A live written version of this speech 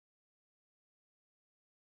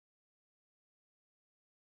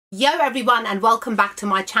Yo everyone, and welcome back to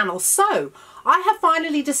my channel. So I have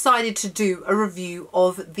finally decided to do a review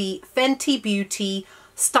of the Fenty Beauty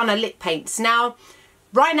Stunna Lip Paints. Now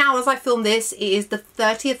right now as I film this, it is the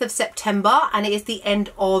 30th of September and it is the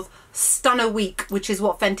end of Stunna Week, which is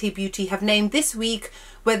what Fenty Beauty have named this week,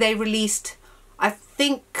 where they released I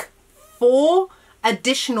think 4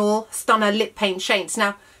 additional Stunna Lip Paint shades.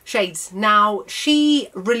 Now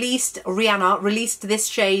Rihanna released this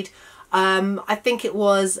shade I think it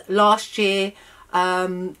was last year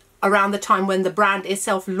around the time when the brand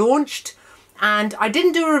itself launched, and I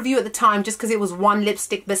didn't do a review at the time just because it was one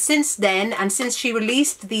lipstick. But since then, and since she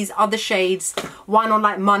released these other shades, one on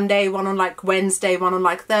like Monday, one on like Wednesday, one on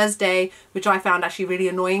like Thursday, which I found actually really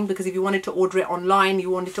annoying, because if you wanted to order it online,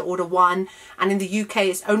 you wanted to order one, and in the UK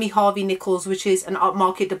it's only Harvey Nichols, which is an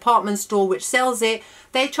upmarket department store which sells it.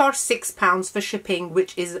 They charge £6 for shipping,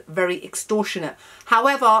 which is very extortionate.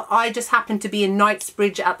 However, I just happened to be in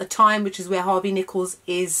Knightsbridge at the time, which is where Harvey Nichols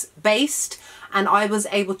is based, and I was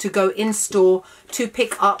able to go in store to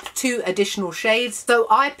pick up 2 additional shades. So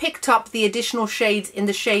I picked up the additional shades in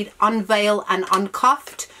the shade Unveil and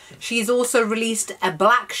Uncuffed. She's also released a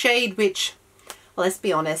black shade, which, well, let's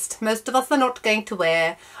be honest, most of us are not going to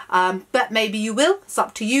wear, but maybe you will. It's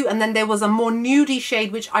up to you. And then there was a more nudie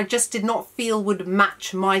shade which I just did not feel would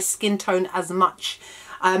match my skin tone as much.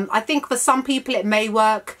 I think for some people it may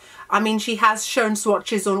work. I mean, she has shown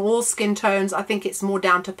swatches on all skin tones. I think it's more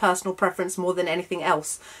down to personal preference more than anything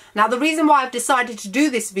else. Now, the reason why I've decided to do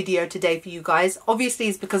this video today for you guys, obviously,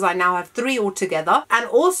 is because I now have 3 altogether, and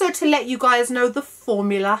also to let you guys know the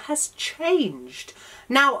formula has changed.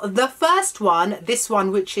 Now, the first one, this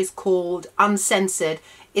one, which is called Uncensored,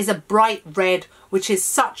 is a bright red, which is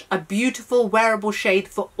such a beautiful wearable shade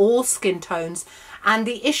for all skin tones. And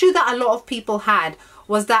the issue that a lot of people had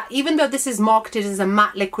was that even though this is marketed as a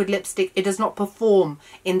matte liquid lipstick, it does not perform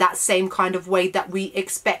in that same kind of way that we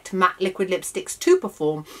expect matte liquid lipsticks to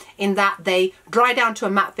perform, in that they dry down to a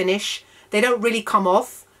matte finish. They don't really come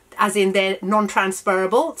off, as in they're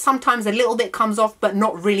non-transferable. Sometimes a little bit comes off, but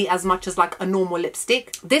not really as much as like a normal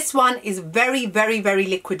lipstick. This one is very, very, very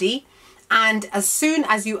liquidy. And as soon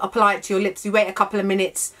as you apply it to your lips, you wait a couple of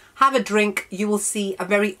minutes, have a drink, you will see a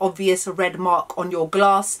very obvious red mark on your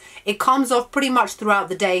glass. It comes off pretty much throughout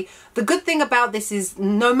the day. The good thing about this is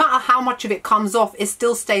no matter how much of it comes off, it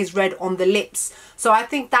still stays red on the lips. So I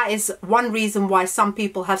think that is one reason why some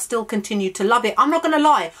people have still continued to love it. I'm not going to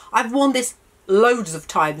lie, I've worn this loads of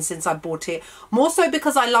times since I bought it, more so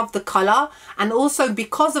because I love the colour, and also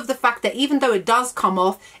because of the fact that even though it does come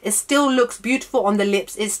off, it still looks beautiful on the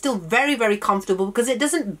lips. It's still very, very comfortable because it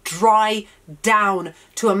doesn't dry down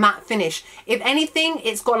to a matte finish. If anything,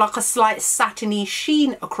 it's got like a slight satiny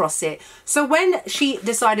sheen across it. So when she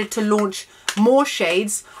decided to launch more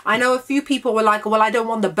shades, I know a few people were like, well, I don't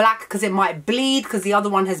want the black because it might bleed, because the other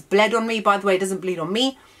one has bled on me. By the way, it doesn't bleed on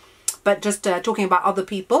me, but just talking about other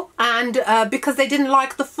people, and because they didn't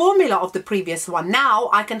like the formula of the previous one. Now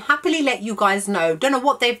I can happily let you guys know, don't know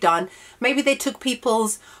what they've done, maybe they took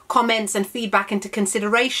people's comments and feedback into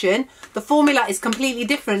consideration. The formula is completely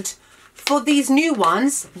different for these new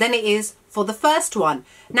ones than it is for the first one.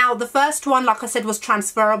 Now the first one, like I said, was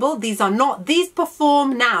transferable. These are not. These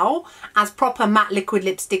perform now as proper matte liquid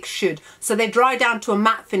lipsticks should. So they dry down to a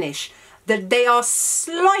matte finish. That they are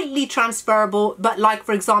slightly transferable, but like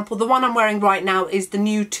for example the one I'm wearing right now is the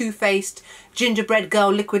new Too Faced Gingerbread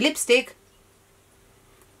Girl liquid lipstick.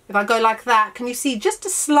 If I go like that, can you see just a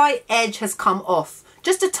slight edge has come off,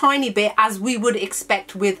 just a tiny bit, as we would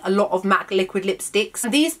expect with a lot of matte liquid lipsticks.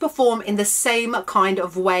 And these perform in the same kind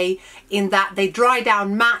of way, in that they dry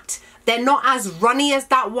down matte. They're not as runny as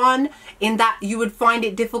that one, in that you would find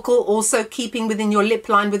it difficult also keeping within your lip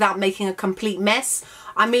line without making a complete mess.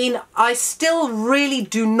 I mean, I still really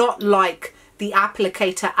do not like the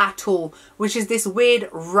applicator at all, which is this weird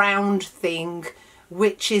round thing,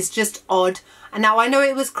 which is just odd. And now I know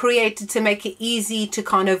it was created to make it easy to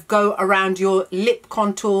kind of go around your lip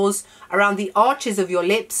contours, around the arches of your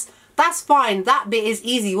lips. That's fine, that bit is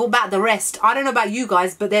easy. What about the rest? I don't know about you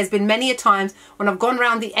guys, but there's been many a times when I've gone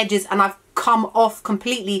around the edges and I've come off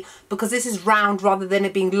completely, because this is round rather than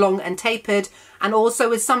it being long and tapered. And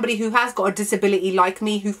also, as somebody who has got a disability like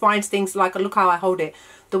me, who finds things like, look how I hold it,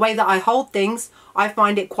 the way that I hold things, I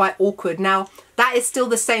find it quite awkward. Now, that is still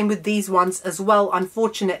the same with these ones as well,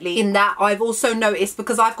 unfortunately, in that I've also noticed,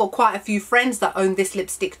 because I've got quite a few friends that own this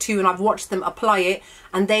lipstick too, and I've watched them apply it,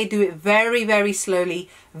 and they do it very, very slowly,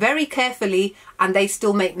 very carefully, and they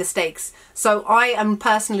still make mistakes. So I am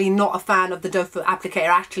personally not a fan of the doe foot applicator.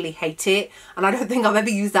 I actually hate it, and I don't think I've ever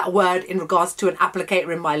used that word in regards to an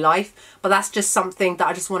applicator in my life, but that's just something that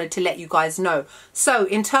I just wanted to let you guys know. So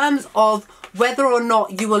in terms of whether or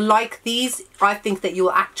not you will like these, I think that you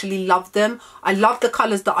will actually love them. I love the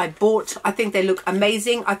colours that I bought. I think they look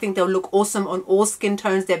amazing. I think they'll look awesome on all skin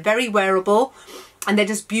tones. They're very wearable and they're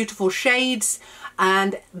just beautiful shades,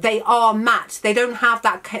 and they are matte. They don't have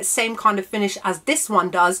that same kind of finish as this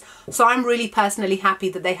one does. So I'm really personally happy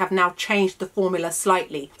that they have now changed the formula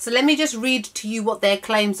slightly. So let me just read to you what their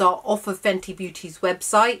claims are off of Fenty Beauty's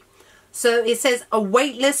website. So it says, a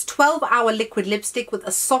weightless 12-hour liquid lipstick with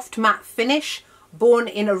a soft matte finish, born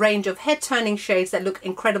in a range of head-turning shades that look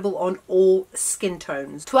incredible on all skin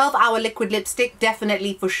tones. 12-hour liquid lipstick,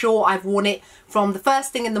 definitely for sure. I've worn it from the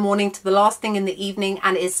first thing in the morning to the last thing in the evening,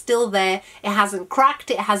 and it's still there. It hasn't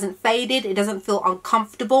cracked, it hasn't faded, it doesn't feel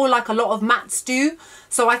uncomfortable like a lot of mattes do.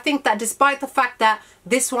 So I think that despite the fact that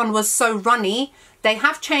this one was so runny, they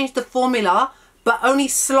have changed the formula, but only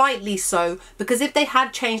slightly so, because if they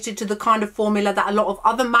had changed it to the kind of formula that a lot of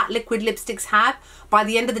other matte liquid lipsticks have, by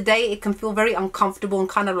the end of the day it can feel very uncomfortable and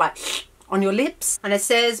kind of like on your lips. And it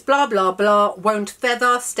says blah blah blah, won't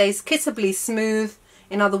feather, stays kissably smooth.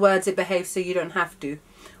 In other words, it behaves so you don't have to.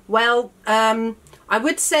 Well, I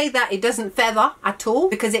would say that it doesn't feather at all,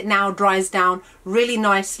 because it now dries down really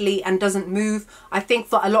nicely and doesn't move. I think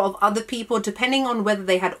for a lot of other people, depending on whether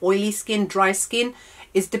they had oily skin, dry skin,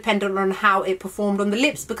 is dependent on how it performed on the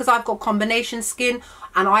lips, because I've got combination skin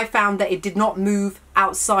and I found that it did not move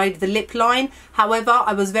outside the lip line. However,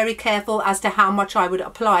 I was very careful as to how much I would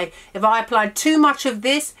apply. If I applied too much of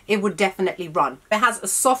this, it would definitely run. It has a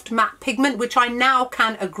soft matte pigment, which I now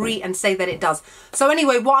can agree and say that it does. So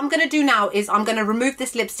anyway, what I'm going to do now is I'm going to remove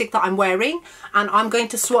this lipstick that I'm wearing, and I'm going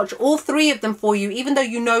to swatch all three of them for you, even though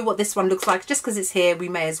you know what this one looks like. Just because it's here, we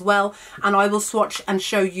may as well. And I will swatch and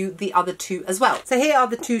show you the other two as well. So here are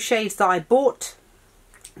the two shades that I bought.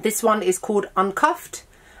 This one is called Uncuffed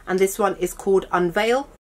and this one is called Unveil.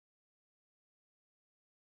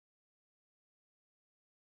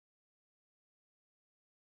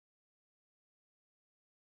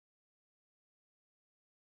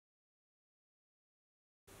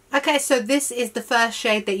 Okay, so this is the first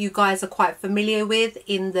shade that you guys are quite familiar with,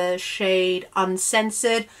 in the shade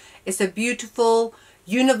Uncensored. It's a beautiful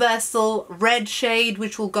universal red shade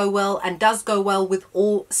which will go well and does go well with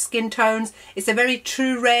all skin tones. It's a very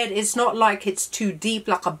true red. It's not like it's too deep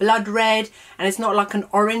like a blood red, and it's not like an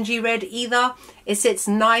orangey red either. It sits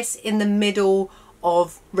nice in the middle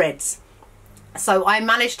of reds. So I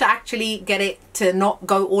managed to actually get it to not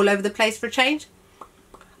go all over the place for a change.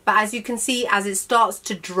 But as you can see, as it starts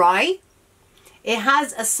to dry, it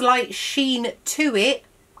has a slight sheen to it,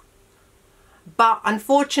 but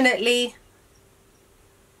unfortunately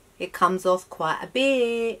it comes off quite a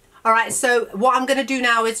bit. Alright, so what I'm going to do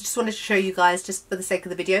now is just wanted to show you guys, just for the sake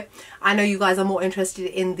of the video. I know you guys are more interested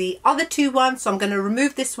in the other two ones, so I'm going to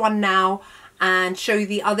remove this one now and show you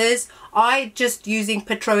the others. I just using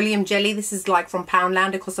petroleum jelly. This is like from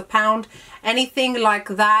Poundland. It costs £1. Anything like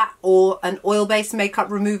that, or an oil-based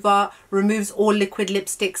makeup remover, removes all liquid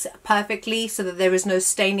lipsticks perfectly so that there is no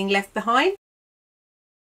staining left behind.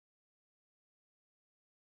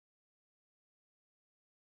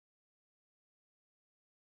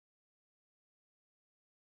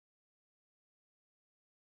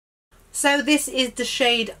 So this is the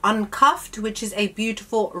shade Uncuffed, which is a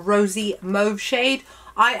beautiful rosy mauve shade.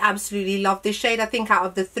 I absolutely love this shade. I think out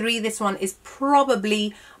of the three, this one is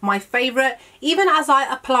probably my favorite. Even as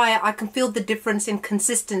I apply it, I can feel the difference in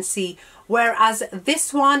consistency, whereas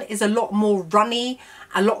this one is a lot more runny,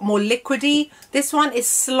 a lot more liquidy. This one is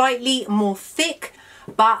slightly more thick,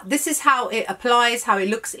 but this is how it applies, how it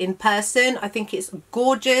looks in person. I think it's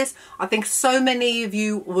gorgeous. I think so many of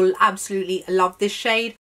you will absolutely love this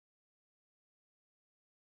shade.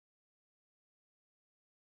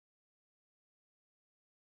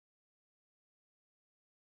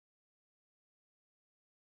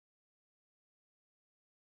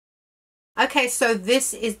 Okay, so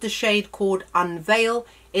this is the shade called Unveil.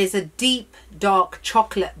 It is a deep, dark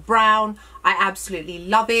chocolate brown. I absolutely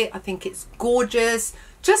love it. I think it's gorgeous.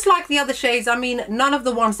 Just like the other shades, I mean, none of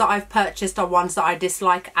the ones that I've purchased are ones that I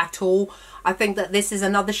dislike at all. I think that this is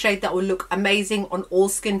another shade that will look amazing on all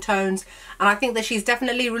skin tones. And I think that she's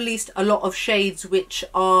definitely released a lot of shades which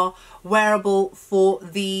are wearable for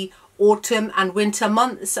the autumn and winter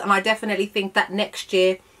months, and I definitely think that next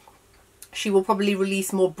year she will probably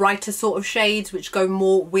release more brighter sort of shades which go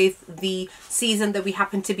more with the season that we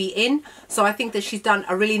happen to be in. So I think that she's done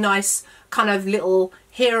a really nice kind of little,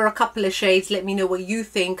 here are a couple of shades, let me know what you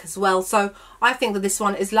think as well. So I think that this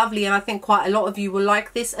one is lovely, and I think quite a lot of you will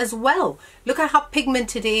like this as well. Look at how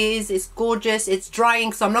pigmented it is. It's gorgeous. It's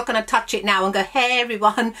drying, so I'm not going to touch it now and go, hey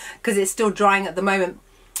everyone, because it's still drying at the moment,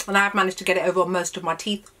 and I have managed to get it over most of my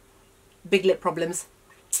teeth. Big lip problems.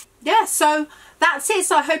 Yeah, so that's it.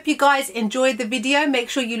 So I hope you guys enjoyed the video.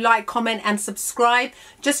 Make sure you like, comment and subscribe.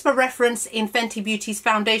 Just for reference, in Fenty Beauty's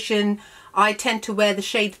foundation, I tend to wear the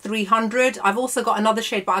shade 300. I've also got another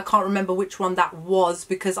shade, but I can't remember which one that was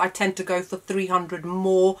because I tend to go for 300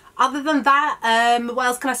 more. Other than that, what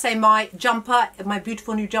else can I say? My jumper, my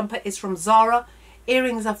beautiful new jumper is from Zara.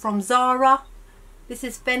 Earrings are from Zara. This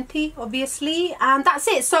is Fenty, obviously, and that's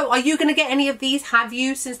it. So are you going to get any of these? Have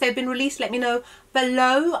you, since they've been released? Let me know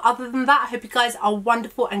below. Other than that, I hope you guys are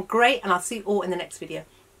wonderful and great, and I'll see you all in the next video.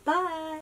 Bye.